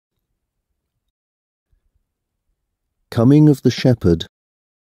Coming of the shepherd.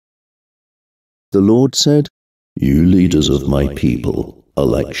 The Lord said, "You leaders of my people are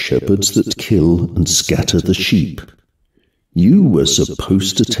like shepherds that kill and scatter the sheep. You were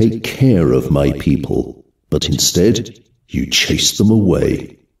supposed to take care of my people, but instead you chased them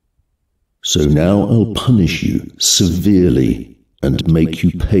away. So now I'll punish you severely and make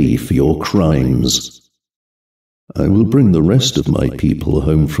you pay for your crimes. I will bring the rest of my people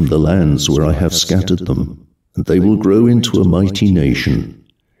home from the lands where I have scattered them, and they will grow into a mighty nation.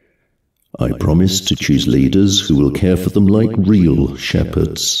 I promise to choose leaders who will care for them like real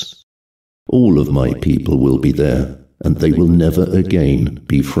shepherds. All of my people will be there, and they will never again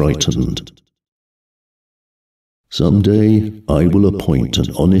be frightened. Someday I will appoint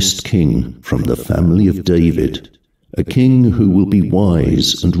an honest king from the family of David, a king who will be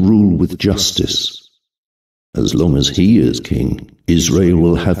wise and rule with justice. As long as he is king, Israel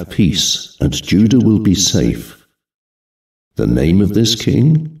will have peace and Judah will be safe. The name of this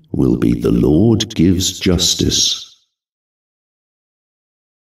king will be The Lord Gives Justice.